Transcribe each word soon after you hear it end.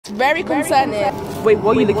It's very concerning. Wait,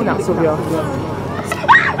 what are you looking at, Sylvia? I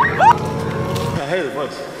heard the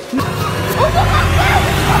voice.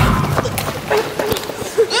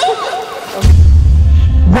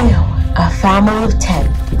 Will a family of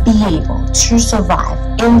 10 be able to survive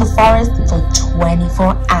in the forest for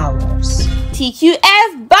 24 hours?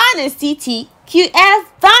 TQF bonnets, TQF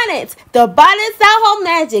bonnets. The bonnets that hold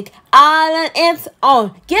magic all on its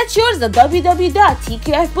own. Get yours at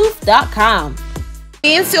www.tqfbooth.com.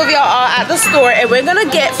 Me and Sylvia are at the store and we're gonna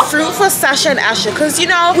get fruit for Sasha and Asher because you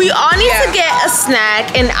know we all need to get a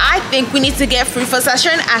snack, and I think we need to get fruit for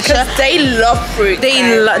Sasha and Asher. They love fruit. They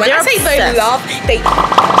love. When I say they love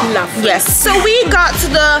fruit. Yes. So we got to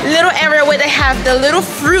the little area where they have the little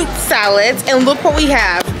fruit salads, and look what we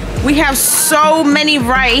have. We have so many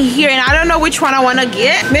right here, and I don't know which one I want to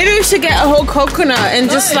get. Maybe we should get a whole coconut and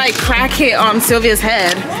just like crack it on Sylvia's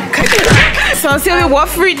head. So Sylvia, what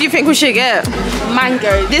fruit do you think we should get?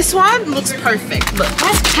 Mango. This one looks perfect. Look.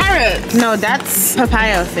 That's carrots. No, that's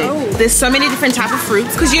papaya, I think. Oh. There's so many different types of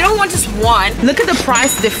fruits because you don't want just one. Look at the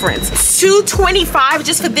price difference. $2.25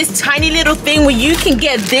 just for this tiny little thing when you can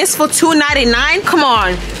get this for $2.99. Come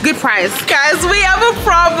on, good price. Guys, we have a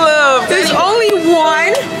problem. There's only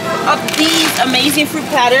one of these amazing fruit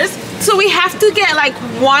platters. So we have to get like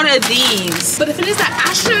one of these. But the thing is that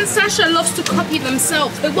Asher and Sasha loves to copy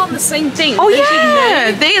themselves. They want the same thing. Oh yeah,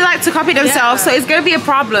 they like to copy themselves, so it's gonna be a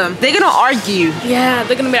problem. They're gonna argue. Yeah,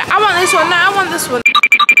 they're gonna be like, I want this one, no, I want this one.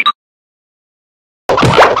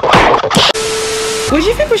 What do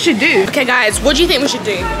you think we should do? Okay guys, what do you think we should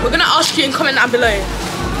do? We're gonna ask you in comment down below.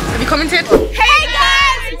 Have you commented? Hey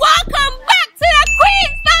guys, welcome back to the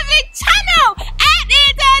Queen's Family channel. And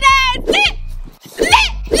in today's lit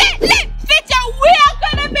video, we are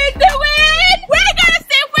gonna be doing. We're gonna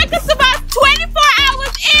see if we can survive 24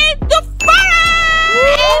 hours in the forest.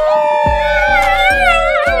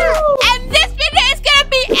 And this video is gonna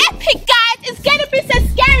be epic, guys. It's gonna be so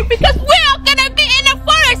scary because we are gonna be in the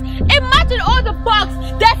forest. Imagine all the bugs,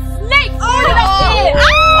 the snakes,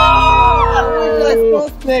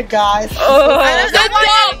 Snake, guys.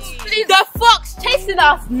 the fox chasing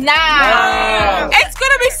us now. It's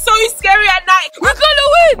gonna be so scary at night. We're gonna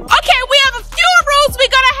win. Okay, we have a few rules we're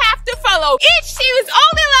gonna have to follow. Each team is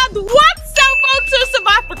only allowed one cell phone to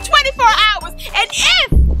survive for 24 hours. And if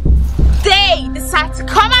they decide to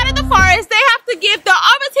come out of the forest, they have to give the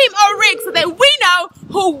other team a ring so that we know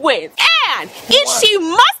who wins. And each team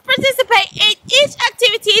must participate in each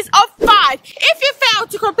activities of 5. If you fail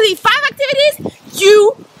to complete 5 activities,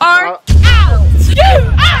 you are out. You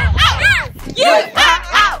are out. You are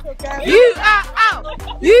out. You are out.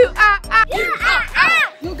 You are out. You are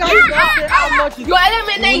out. You guys don't say how much you You're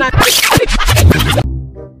eliminated.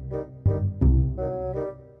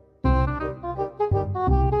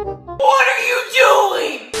 What are you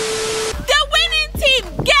doing? The winning team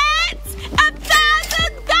gets $1,000.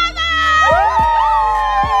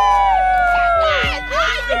 Guys,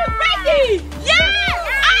 are you ready? Yes.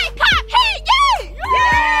 I can't hear you.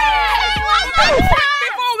 Yes.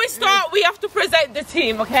 Before we start, we have to present the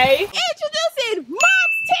team, okay? Introducing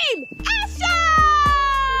Mom's team, Asher.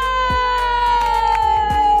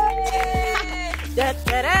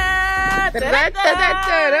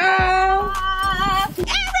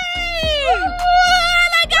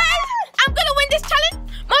 I'm gonna win this challenge.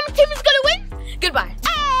 Mom's team is gonna win. Goodbye.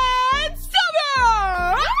 And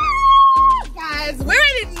Summer. guys, we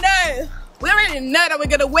already know. We already know that we're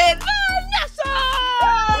gonna win. Vanessa.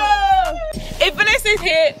 If Vanessa's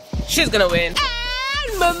here, she's gonna win.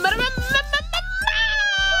 And on that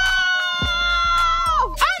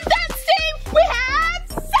team we have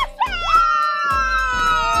Sasha.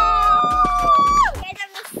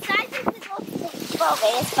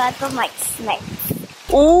 It's fun from like snakes.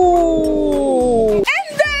 Ooh. And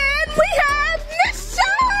then we have Nisha.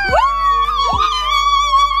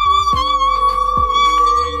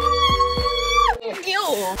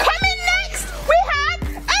 Coming next, we have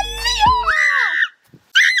Aaliyah.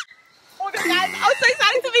 Oh my God, guys, I'm so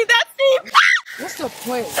excited to be that team. What's the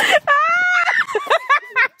point?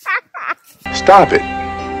 Stop it.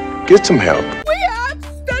 Get some help. We have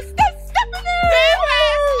Stephanie.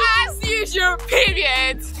 As usual,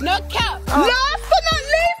 period. No cap. Last but not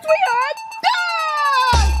least, we have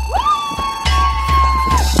Dawn.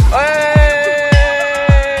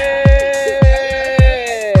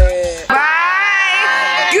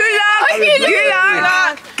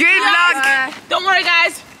 Good luck. Don't worry,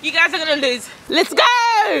 guys. You guys are gonna lose. Let's go.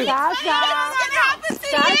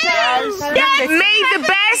 May the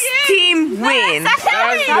best team win. We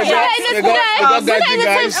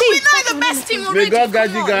know the best team already. God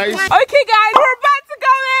guide you guys. Okay, guys, we're about to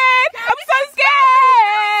go in. I'm so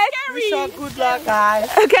scared. Good luck, guys.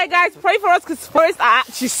 Okay, guys, pray for us because forests are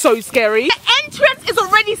actually so scary. The entrance is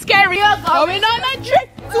already scary. Going on a trip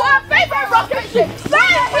to our favorite rocket ship.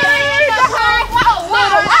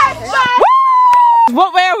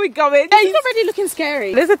 What way are we going? It's already looking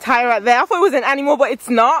scary. There's a tire right there. I thought it was an animal, but it's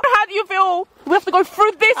not. How do you feel? We have to go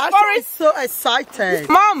through this I'm forest. so excited.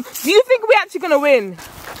 Mom, do you think we're actually gonna win?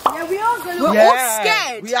 Yeah, we are going to. We're all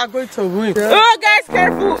scared. We are going to win. Oh, guys,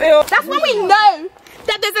 careful. Ew. That's when we know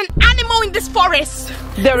that there's an animal in this forest.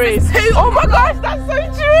 There is. Oh my gosh, that's so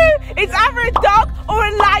true. It's either a dog or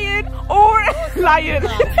a lion or a lion.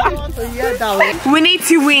 We need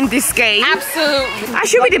to win this game. Absolutely. I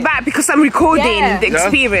should be the back because I'm recording the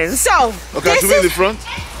experience. So, Okay, should we in the front?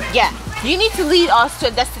 yeah. You need to lead us to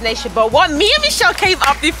a destination, but what me and Michelle came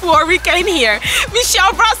up before we came here,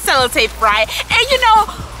 Michelle brought sellotape, right? And you know,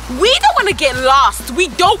 we don't want to get lost. We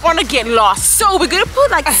don't want to get lost. So we're going to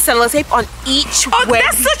put like a sellotape on each way.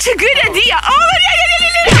 That's such a good idea. Oh,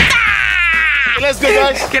 yeah. Let's go,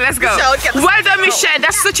 guys. Okay, let's go. Michelle, Well done, Michelle.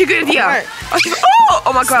 That's such a good idea. Right. Okay.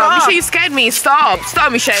 Oh my God. Michelle, you scared me. Stop,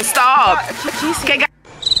 Michelle. Stop. Okay, guys.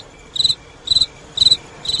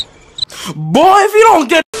 Boy, if you don't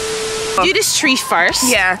get... Do this tree first.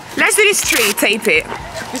 Yeah. Let's do this tree. Tape it.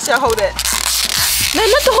 Michelle, hold it. no,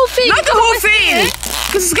 not the whole thing. Not the whole thing.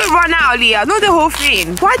 Because it's going to run out, Leah. Not the whole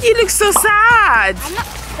thing. Why do you look so sad? I'm not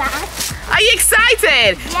sad. Are you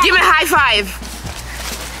excited? Yeah. Give me a high five.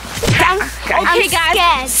 Okay, guys.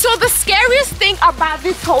 scared. So the scariest thing about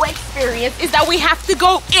this whole experience is that we have to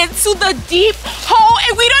go into the deep hole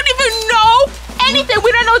and we don't even know anything.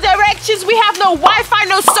 We don't know directions. We have no Wi-Fi,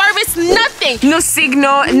 no service, nothing. No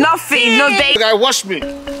signal, nothing, no data. Guy, watch me.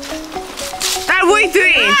 Dad, what are you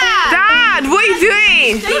doing? Dad. Dad, what are you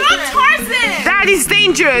doing? You're not Tarzan. That is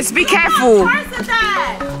dangerous. Be careful. Tarzan,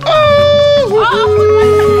 Dad. Oh,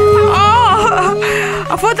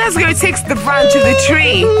 I thought that was going to take the branch of the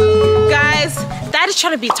tree. Guys, Dad is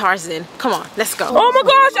trying to be Tarzan. Come on, let's go. Oh my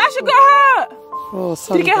gosh, Asher got hurt. Oh,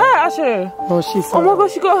 sorry. Did you get hurt, Asher? Oh, she's Oh my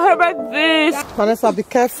gosh, you got hurt by this. Vanessa, be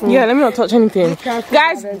careful. Yeah, let me not touch anything. careful,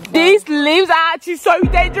 Guys, these leaves are actually so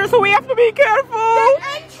dangerous, so we have to be careful. The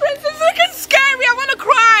entrance is looking scary. I want to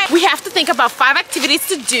cry. We have to think about 5 activities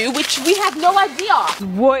to do, which we have no idea.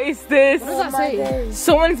 What is this? What does that say?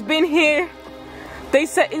 Someone's been here. They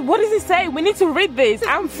said, what does it say? We need to read this.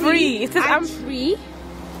 I'm free. It says I'm free.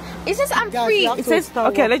 It says I'm Guys, free. you have It to says,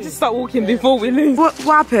 start okay, let's walking. just start walking before we leave. What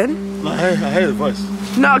happened? I heard the voice.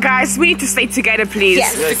 No, guys, we need to stay together, please.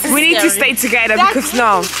 Yes, this is we need to scary. stay together because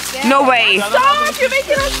no way. Stop! You're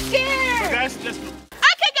making us scared. Guys, let's go.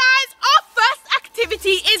 Okay, guys, our first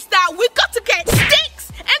activity is that we've got to get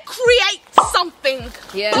sticks and create something.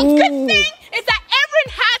 Yeah. The good thing is that Erin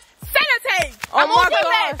has sellotape. Oh my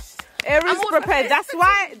prepared. gosh. Erin's I'm all prepared.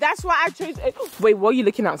 prepared. That's why I chose it. Wait, what are you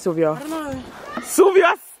looking at, Sylvia? I don't know.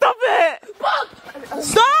 Sylvia, stop it!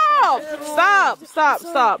 Stop!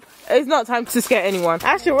 It's not time to scare anyone.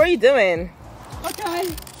 Ashley, what are you doing? Okay.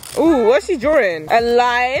 Ooh, what's she drawing? A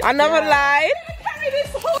line? Another line?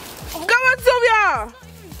 Come on, Sylvia!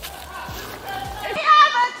 We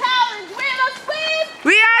have a challenge. We're gonna swim.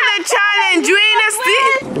 We are the challenge. We in a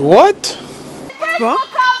stick. What? First one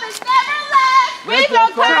come is Neverland. We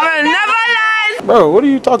gonna Come come. on, Neverland. Bro, what are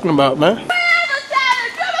you talking about, man? We have a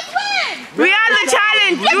challenge. We're gonna swim. We are the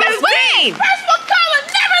challenge. Do the thing. First one come is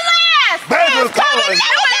Neverland. First one come is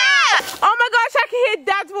Neverland. Oh my gosh, I can hear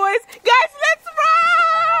Dad's voice. Guys, let's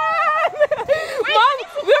run! Mom,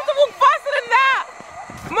 we have to move faster than that.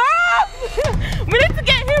 Mom, we need to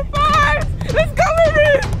get here first. Let's go,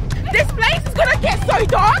 Erin. This place is gonna get so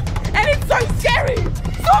dark and it's so scary.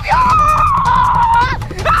 Sylvia!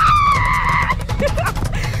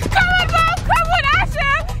 Come on, Mom. Come on,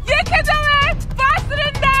 Asher. You can do it. Faster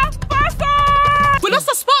than that. Faster. We lost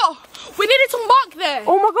a spot. We needed to mark there.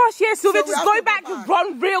 Oh my gosh, yeah, Sylvia, So we just have go to go back back. and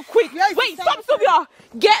run real quick. Yeah, Wait, it's stop, sellotape. Sylvia.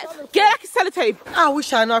 Get like a sellotape. I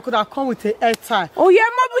wish I know I could have come with a hair tie. Oh yeah,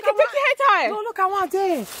 Mom, we can take the hair tie. No, look, I want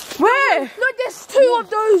there. Where? Look, there's 2 of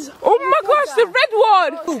those. Oh my gosh, the red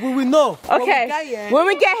one. We will know. Okay, when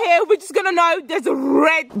we get here, we're just gonna know there's a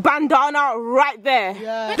red bandana right there.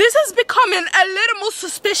 Yeah. This is becoming a little more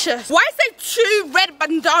suspicious. Why is there 2 red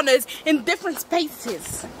bandanas in different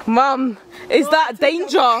spaces? Mom, is that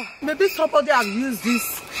danger? Maybe somebody has used this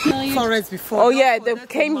forest before. Oh yeah, For they them to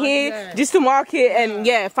came mark here there. just to mark it and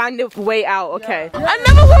yeah, find a way out. Okay.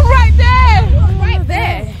 Another one right there. Right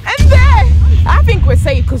there. And there. I think we're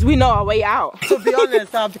safe because we know our way out. To be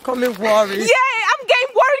honest, I'm becoming worried. Yeah, I'm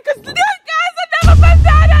getting worried because these guys are never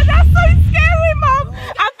bandana. That's so scary, Mom.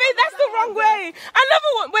 I think that's the wrong way.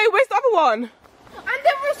 Another one. Wait, where's the other one? And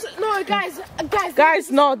there was no guys. Guys,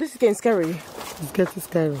 no, this is getting scary. It's getting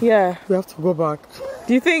scary. Yeah. We have to go back.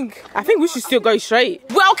 Do you think? I think we should still go straight.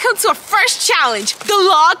 Welcome to our first challenge, the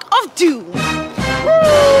Log of Doom.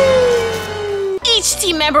 Each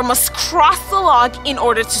team member must cross the log in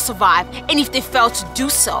order to survive, and if they fail to do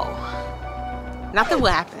so, nothing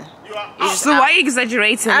will happen. So why are you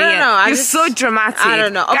exaggerating? I don't know. You're so dramatic. I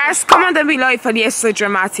don't know. Okay. Guys, comment down below if Alia's so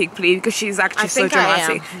dramatic, please, because she's actually so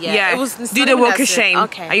dramatic. Yeah. Do the walk of shame.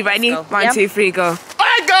 Okay. Are you ready? Go. 1, 2, 3, go.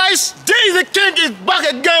 Alright guys, Jay the King is back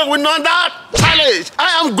again with another challenge.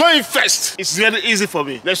 I am going first. It's very easy for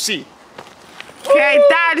me. Let's see. Okay,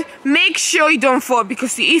 Dad, make sure you don't fall,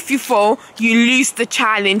 because if you fall, you lose the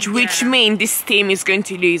challenge, which means this team is going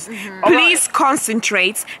to lose. Please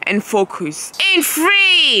concentrate and focus. In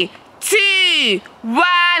 3, 2, 1,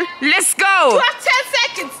 let's go. You have 10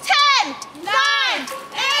 seconds. 10, 9,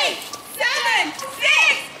 8, 7, 6,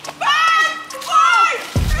 5, 4,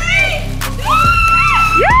 3, 2, 1.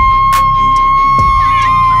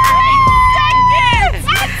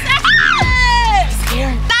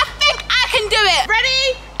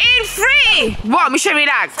 What? Michelle,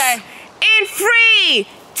 relax. Okay. In 3,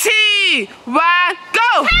 2, 1,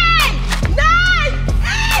 go. 10, 9,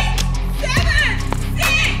 8, 7, 6,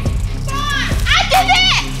 5. I did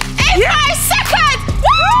it! In 5 seconds!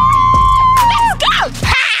 Woo! Let's go!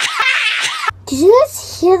 Did you guys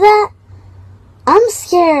hear that? I'm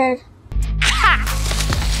scared.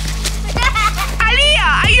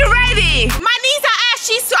 Aliyah, are you ready? My knees are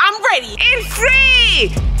ashy, so I'm ready. In 3,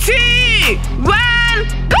 2, 1,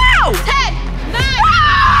 go! 10, 9,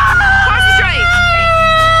 Concentrate.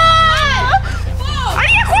 5, 4, Are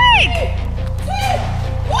you quick? 2,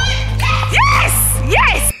 1, Yes!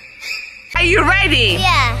 Yes! Are you ready?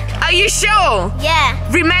 Yeah. Are you sure? Yeah.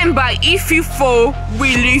 Remember, if you fall,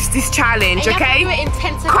 we lose this challenge, You have to okay? do it in 10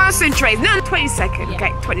 seconds. Concentrate. No, 20 seconds.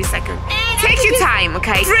 Okay, 20 seconds. Take your time,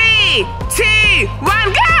 okay? 3, 2,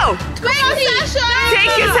 1, go!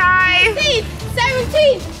 Take your time. 16,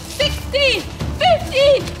 17, 16,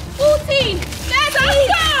 15, 14, 13,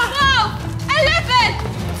 12, 11,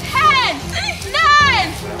 10, 9,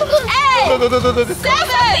 8, 7, 6,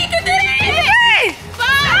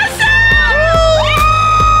 5,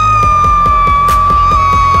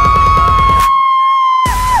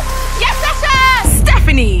 Yes, Sasha!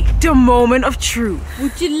 Stephanie, the moment of truth.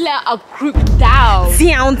 Would you let a group down?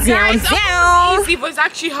 Down, Guys, I thought it was easy, but it's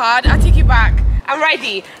actually hard. I take it back. I'm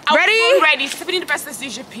ready. Ready? Ready. Stephanie, the best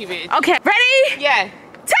decision period. Okay, ready? Yeah.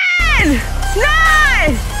 10, 9,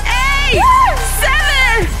 8,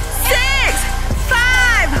 7, 6,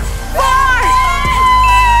 5, 4.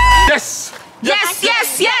 Yes. Yes,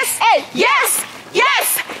 yes, yes, yes, yes, yes,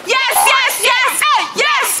 yes, yes,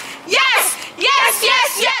 yes, yes, yes, yes,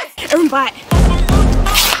 yes. Everybody.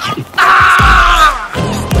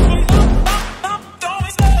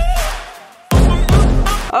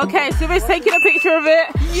 Okay, so we're taking a picture of it.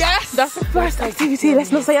 Yes. That's the first activity.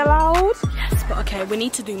 Let's not say it loud. Yes, but okay, we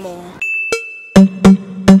need to do more.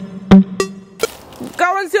 Go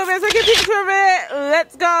on, Sylvia, take a picture of it.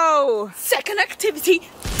 Let's go. Second activity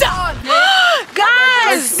done.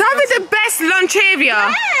 Guys, That is the best lunch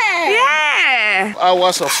area. Yeah.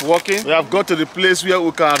 Hours of walking. We have got to the place where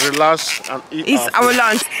we can relax and eat. It's our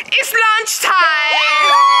lunch. It's lunchtime.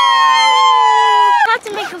 We have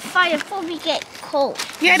to make a fire before we get cold.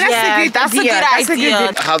 Yeah, that's a good that's idea. a good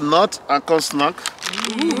idea. I have nut and corn snack.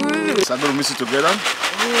 So I'm going to mix it together.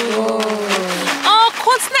 Oh,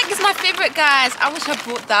 corn snack is my favorite, guys. I wish I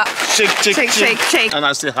brought that. Shake, shake, Shake, shake, shake. And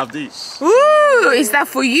I still have this. Ooh, is that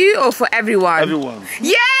for you or for everyone? Everyone.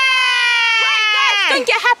 Yeah! Don't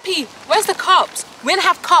get happy. Where's the cups? We don't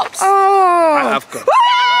have cups. Oh. I have cup.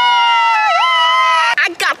 I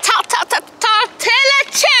got tortilla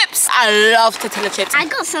chips. I love tortilla chips. I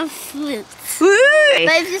got some fruit. Ooh.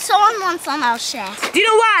 But if someone wants some, I'll share. Do you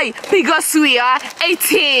know why? Because we are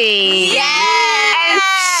 18. Yeah. And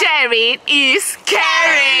sharing is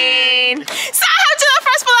caring. So I have to the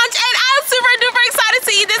first for lunch and I'm super duper excited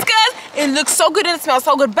to eat this because it looks so good and it smells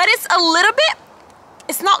so good, but it's a little bit,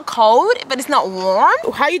 it's not cold, but it's not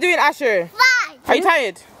warm. How you doing, Asher? Fine. Are you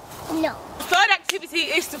tired? No. Third activity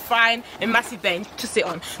is to find a massive bench to sit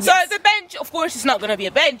on. So the bench, of course, is not going to be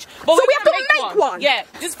a bench. But So we're we have gonna to make one? Yeah,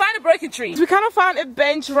 just find a broken tree. We kind of found a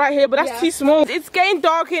bench right here, but that's too small. It's getting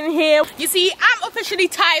dark in here. You see, I'm officially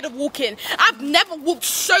tired of walking. I've never walked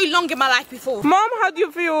so long in my life before. Mom, how do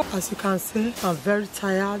you feel? As you can see, I'm very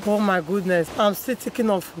tired. Oh my goodness. I'm still thinking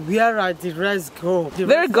of where are the rest go.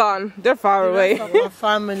 They're gone. They're far away. Of my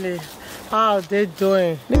family. How are they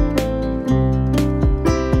doing?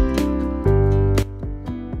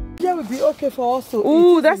 Yeah, we'll be okay for us to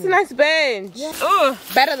Ooh, eat, that's a isn't it? nice bench. Ooh.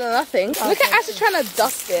 Better than nothing. Look at Asha trying to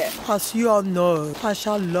dust it. As you all know,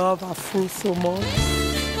 Sasha loves her fruit so much.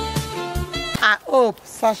 I hope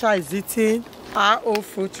Sasha is eating her own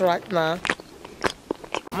fruit right now.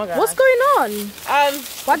 Oh my God. What's going on?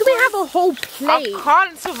 Why do we have a whole plate? I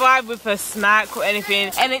can't survive with a snack or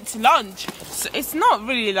anything, and it's lunch. So it's not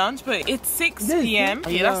really lunch, but it's 6 p.m.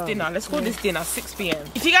 Yeah, that's dinner. Let's call this dinner, 6 p.m.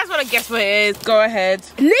 If you guys want to guess what it is, go ahead.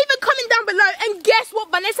 Leave a comment down below and guess what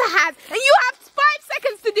Vanessa has. And you have 5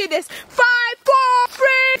 seconds to do this. 5, 4, 3,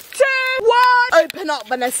 2, 1. Open up,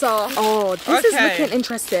 Vanessa. Oh, this is looking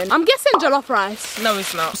interesting. I'm guessing jollof rice. No,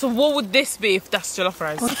 it's not. So what would this be if that's jollof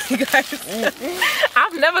rice? Guys,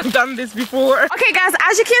 I've never done this before. Okay guys,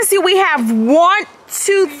 as you can see, we have 1,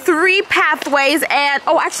 2, 3 pathways and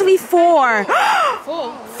actually 4.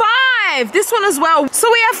 5. This one as well. So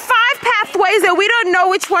we have 5 pathways and we don't know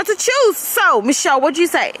which one to choose. So Michelle, what'd you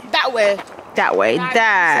say? That way. That way.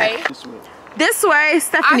 That. This way,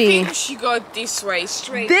 Stephanie. I think we should go this way,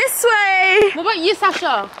 straight. This way. What about you,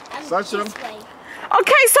 Sasha? Sasha.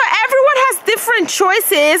 Okay, so everyone has different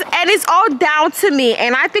choices and it's all down to me.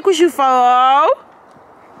 And I think we should follow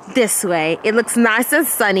this way. It looks nice and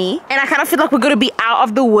sunny. And I kind of feel like we're going to be out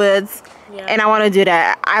of the woods. Yeah. And I want to do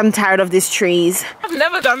that. I'm tired of these trees. I've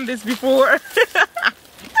never done this before.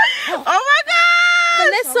 Oh my God!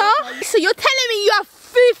 Vanessa, so you're telling me you have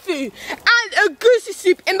fufu and a goosey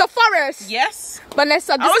soup in the forest? Yes.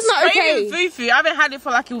 Vanessa, this is not okay. Fufu. I haven't had it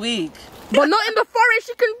for like a week. But not in the forest.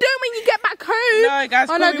 You can do it when you get back home. No, guys,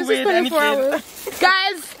 oh no, this is 24 hours.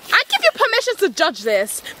 Guys, I give you permission to judge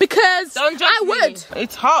this because Don't judge I would. Me.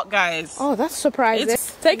 It's hot, guys. Oh, that's surprising.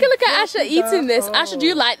 Take a look at Asha eating this. Asha, do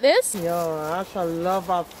you like this? Yo, Asha love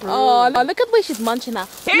her fruit. Oh, look at the way she's munching now.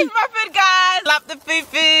 Here's my food, guys. Love the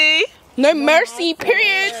fufu. No mercy,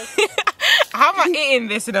 period. How am I eating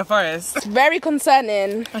this in the forest? It's very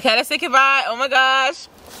concerning. Okay, let's take a bite. Oh my gosh.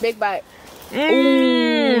 Big bite.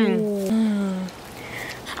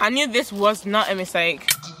 I knew this was not a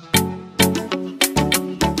mistake.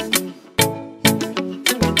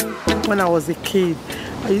 When I was a kid,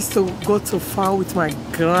 I used to go to farm with my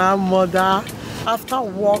grandmother. After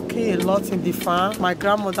walking a lot in the farm, my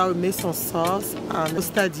grandmother would make some sauce and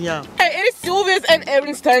roasted yam. Hey, it is Sylvia's and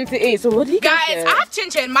Erin's turn to eat. So what do you Guys, get? I have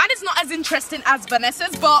chin-chin. Mine is not as interesting as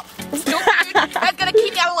Vanessa's, but still food that's gonna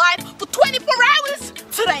keep me alive for 24 hours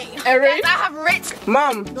today. Erin? Guys, I have rich.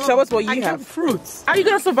 Mom, show us what you have. Fruits. How are you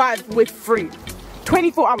gonna survive with fruit?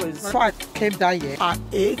 24 hours. So I came down here. I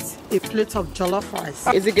ate a plate of jollof rice.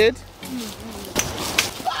 Is it good?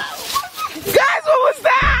 Guys, what was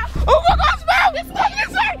that? Oh my gosh, Mom! It's going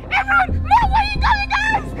this way! Everyone! Mom, where are you going,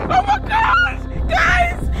 guys? Oh my gosh!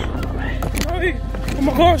 Guys! Oh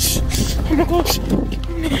my gosh! Oh my gosh!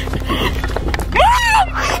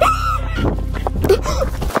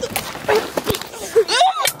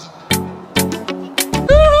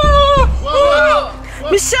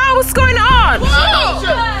 Michelle, what's going on?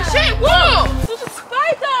 Shit, whoa! There's a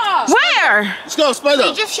spider! Where? Let's go, spider.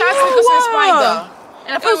 He just shouted because there's a spider.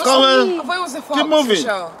 And I thought it Come was a fox. Keep moving.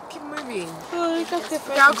 Michelle. Keep moving.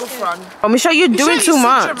 I'll go front. Oh, Michelle, you're doing too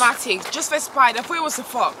much. Dramatic. Just for spider. I thought it was a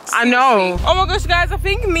fox. I know. Oh my gosh, guys, I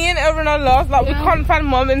think me and Erin are lost. Like, we can't find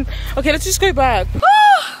Mom. And okay, let's just go back.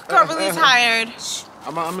 Got really tired.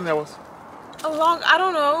 How many hours? I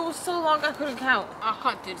don't know. It was so long I couldn't count. I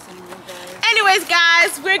can't do this anymore, guys. Anyways,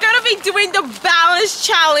 guys, we're gonna be doing the balance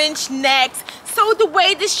challenge next. So the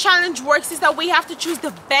way this challenge works is that we have to choose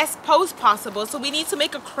the best pose possible. So we need to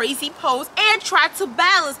make a crazy pose and try to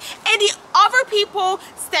balance. And the other people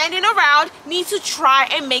standing around need to try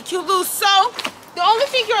and make you lose. So the only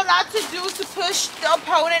thing you're allowed to do to push the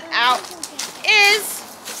opponent out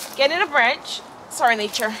is get in a branch. Sorry,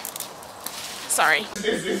 nature. Sorry.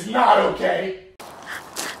 This is not okay.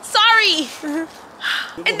 Sorry.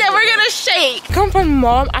 And then we're gonna shake. Come from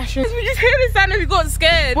Mom, Ashley. We just heard the sound and we got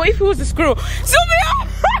scared. What if it was a squirrel? Sylvia!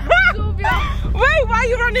 Sylvia! Wait, why are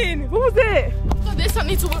you running? What was it? For this, I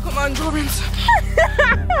need to work on my endurance.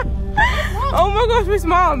 Oh my gosh, where's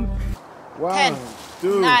Mom? 1,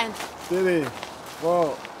 2, 9, 3,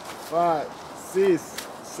 4, 5, 6,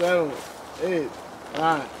 7, 8,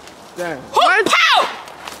 9, 10. One, pow!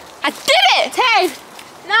 I did it! 10,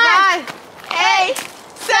 9, 8,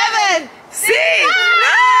 7, 6.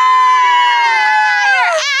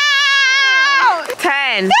 Out!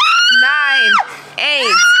 10, 9,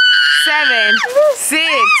 8, 7,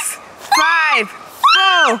 6, 5,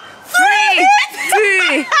 4, 3,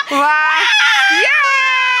 2, 1. Yay!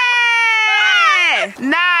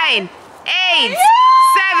 9, 8,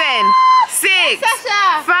 7, 6,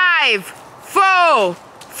 5, 4,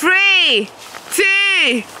 3,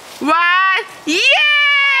 2, 1. Yeah!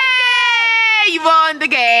 You won the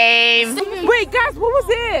game. Wait, guys, what was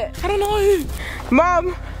it? I don't know.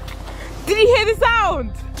 Mom, did you hear the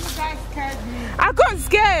sound? I got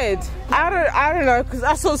scared. I don't know, because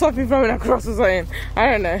I saw something running across or something.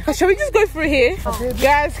 I don't know. Shall we just go through here?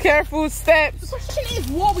 Guys, careful steps. The question is,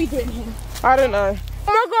 what are we doing here? I don't know.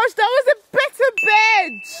 Oh my gosh, that was a better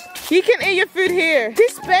bed. You can eat your food here.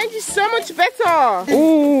 This bench is so much better.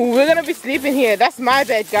 Ooh, we're gonna be sleeping here. That's my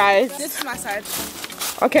bed, guys. This is my side.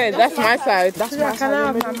 Okay, that's my side. That's my Can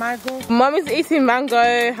I side. have my mango? Mom is eating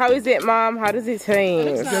mango. How is it, Mom? How does it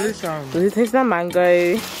taste? Delicious. Does it taste like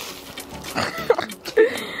mango?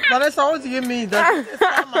 Vanessa, what do you mean? That it's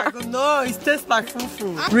not mango. No, it tastes like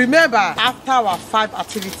fufu. Remember, after our 5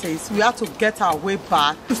 activities, we have to get our way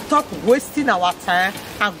back to stop wasting our time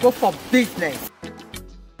and go for business.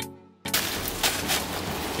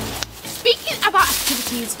 Speaking about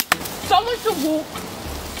activities, someone should walk.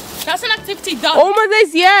 That's an activity done. Oh my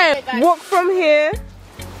days, yeah. Walk from here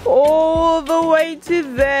all the way to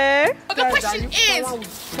there. But the question is,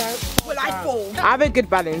 will I fall? I have a good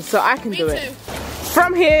balance, so I can do Me it. too.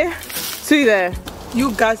 From here to there.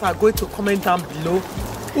 You guys are going to comment down below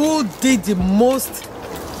who did the most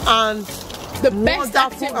and The best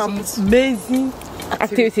wonderful and activities. amazing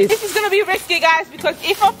Activities. This is gonna be risky, guys, because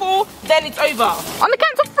if I fall, then it's over. On the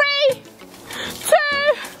count of 3, 2,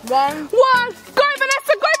 1. Go,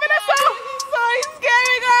 Vanessa! Go, Vanessa! So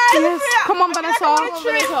scary, guys. Yes, come on, Vanessa.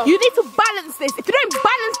 You need to balance this. If you don't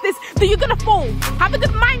balance this, then you're gonna fall. Have a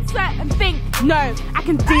good mindset and think, no, I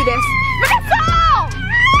can do this. Vanessa!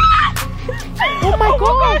 Oh my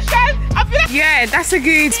gosh, guys. I feel like that's a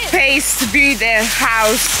good place to be the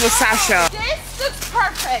house for Sasha. This looks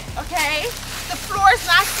perfect, okay? The floor is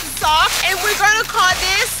nice and soft, and we're gonna call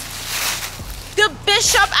this the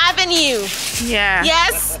Bishop Avenue. Yeah.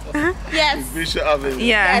 Yes? Yes. Bishop Avenue.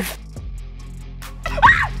 Yeah.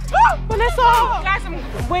 Vanessa! Guys,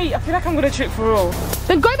 wait, I feel like I'm gonna trip for real.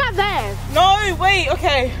 Then go back there. No, wait,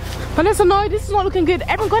 okay. Vanessa, no, this is not looking good.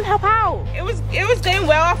 Everyone go and help out. It was going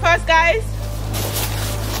well at first, guys.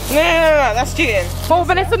 No, that's cheating. Oh,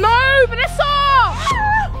 Vanessa, no! Vanessa!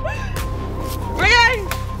 Again.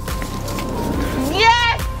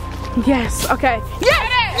 Yes! Yes, okay.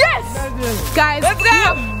 Yes! Yes! Guys, Let's we go.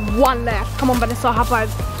 have 1 left. Come on, Vanessa, high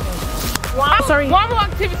five. Sorry. One more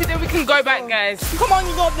activity, then we can go back, guys. Come on,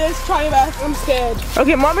 you got this. Try your best. I'm scared.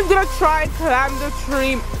 Okay, Mom is gonna try and climb the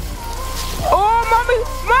tree. Oh, Mom,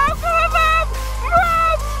 come on, Mom!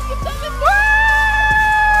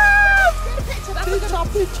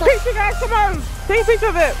 Picture, guys, come on. Take a picture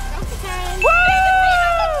of it. Woo!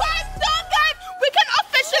 Done, guys. We can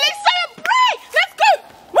officially celebrate. Let's go.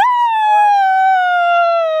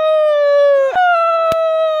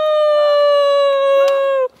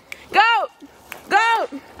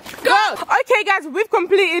 Go! Okay, guys, we've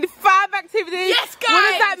completed 5 activities. Yes, guys. What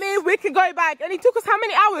does that mean? We can go back. And it took us how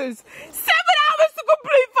many hours? 7 hours to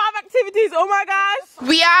complete 5 activities. Oh my gosh.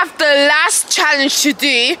 We have the last challenge to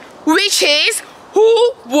do, which is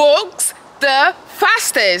who walks the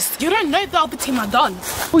fastest. You don't know the other team are done.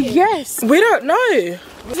 Oh, yes. We don't know.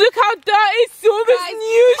 Look how dirty Silver's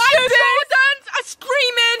new shoes Jordans are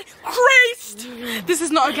screaming, creased. This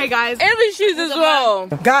is not okay, guys. Every shoes as well.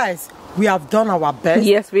 Guys, we have done our best.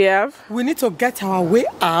 Yes, we have. We need to get our way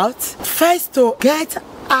out. First, to get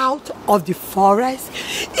out of the forest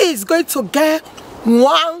is going to get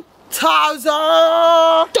 $1,000.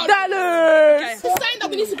 Okay. It's saying that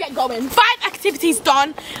we need to get going. 5 activities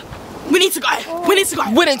done. We need to go. We need to go.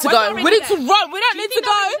 We need to We're go. already We need to there. run. We don't Do you need to think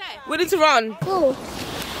go. I'll be there? We need to run.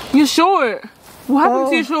 You're short. What happened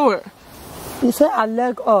to your short? You say a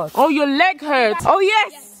leg up. Oh, your leg hurts. Oh,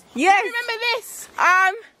 yes. Yes. Remember this?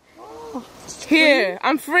 Here.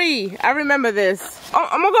 I'm free. I remember this.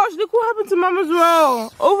 Oh my gosh, look what happened to Mom as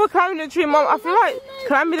well. Over climbing the tree, Mom. I feel like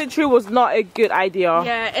climbing the tree was not a good idea.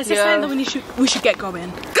 Yeah, it's just saying that we should get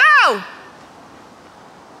going. Go!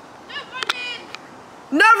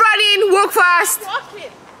 No running. Walk fast.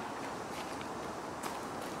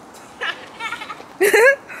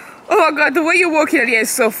 Oh my god, the way you're walking here is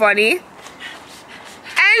so funny.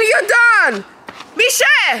 And you're done.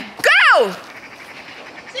 Michelle, go!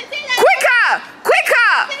 Quicker!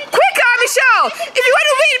 Quicker! Quicker, Michelle! If you want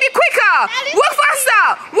to win, be quicker! Walk faster!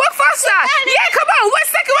 Walk faster! Yeah, come on! 1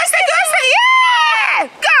 second, 1 second, 1 second! Yeah!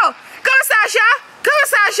 Go! Come on, Sasha! Come on,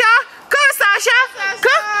 Sasha! Come on, Sasha!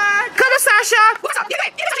 Come on, Sasha! What's up?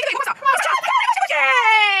 What's up?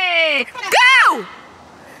 Yay! Go!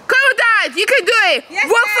 Come on, Dad! You can do it!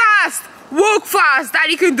 Walk fast! Walk fast! Dad,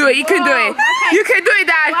 you can do it! You can do it! You can do it,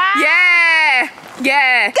 Dad! Yeah!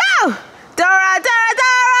 Yeah! Go! Dora, Dora,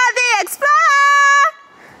 Dora the Explorer!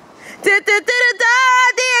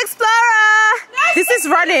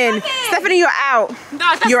 win. Stephanie, you're out.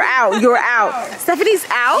 You're out. You're out. Stephanie's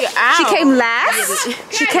out. She came last.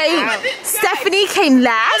 Stephanie came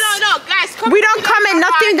last. No, guys, come. We don't comment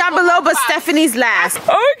nothing down below, but Stephanie's last. Okay,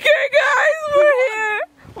 guys, we're here.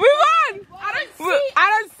 We won. I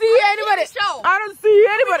don't see anybody. I don't see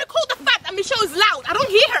anybody. Cool the fact that Michelle is loud. I don't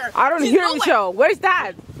hear her. I don't hear Michelle. Where's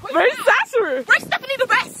Dad? Where's Sasha? Where's Stephanie the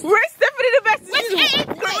best? Where's Stephanie the best? Where's Leah?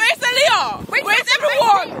 Where's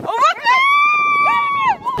everyone? Oh my God!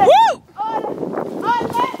 Woo!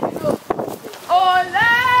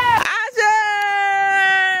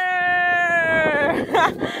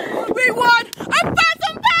 We won a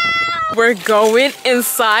 $1,000. We're going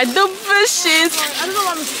inside the bushes. I don't know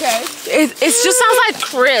what I'm scared. It just sounds like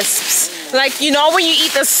crisps. Like, you know when you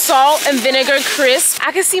eat the salt and vinegar crisp?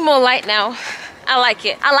 I can see more light now. I like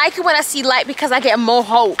it. I like it when I see light because I get more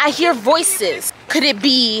hope. I hear voices. Could it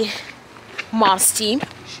be Mom's team?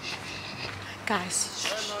 Guys.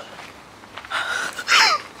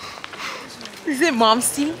 Is it Mom's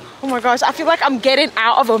team? Oh my gosh, I feel like I'm getting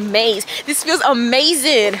out of a maze. This feels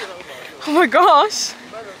amazing. Oh my gosh.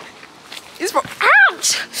 It's for,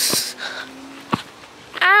 ouch!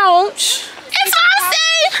 Ouch! It's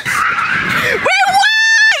Austin! We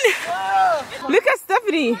won! Look at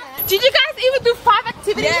Stephanie. Did you guys even do 5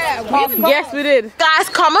 activities? Yeah, Yes, we did. Guys,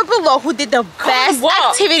 comment below who did the best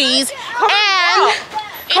activities.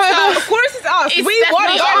 Of course it's us. We won.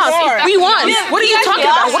 We won. What are you talking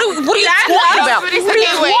about? What are you talking about?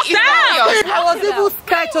 I was even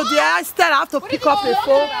scared today. I still have to pick up a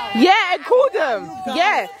phone. Yeah, and call them.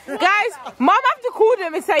 Yeah. Guys, Mom have to call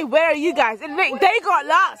them and say, where are you guys? And they got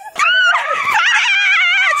lost.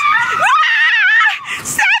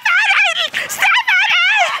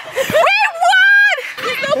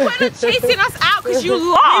 No point in chasing us out because you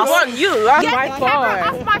lost. You lost Get by the camera far.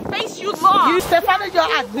 off my face, you lost. Stephanie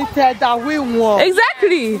just admitted that we won.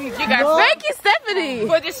 Exactly. You guys, Thank you, Stephanie.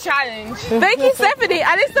 for this challenge. Thank you, Stephanie.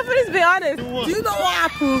 I think Stephanie's being honest. Do you know what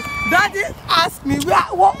happened? Daddy asked me,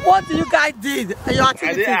 what did you guys did? Your activity.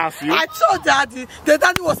 I didn't ask you. I told Daddy. The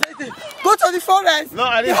Daddy was saying, go to the forest. No,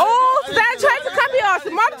 I didn't. Oh, so Dad tried to copy us.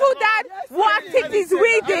 Mom told Dad what activities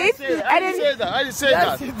we did. I didn't say that. I didn't say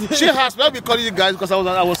that. She has me. I'll be calling you guys because I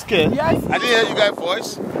was scared. Yes. I didn't hear you guys'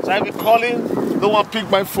 voice. So I'll be calling. No one picked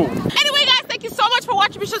my phone. Anyway, guys, thank you so much for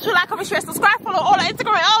watching. Be sure to like, comment, share, subscribe, follow all our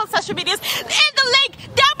Instagram and all our social medias. And the link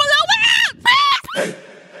down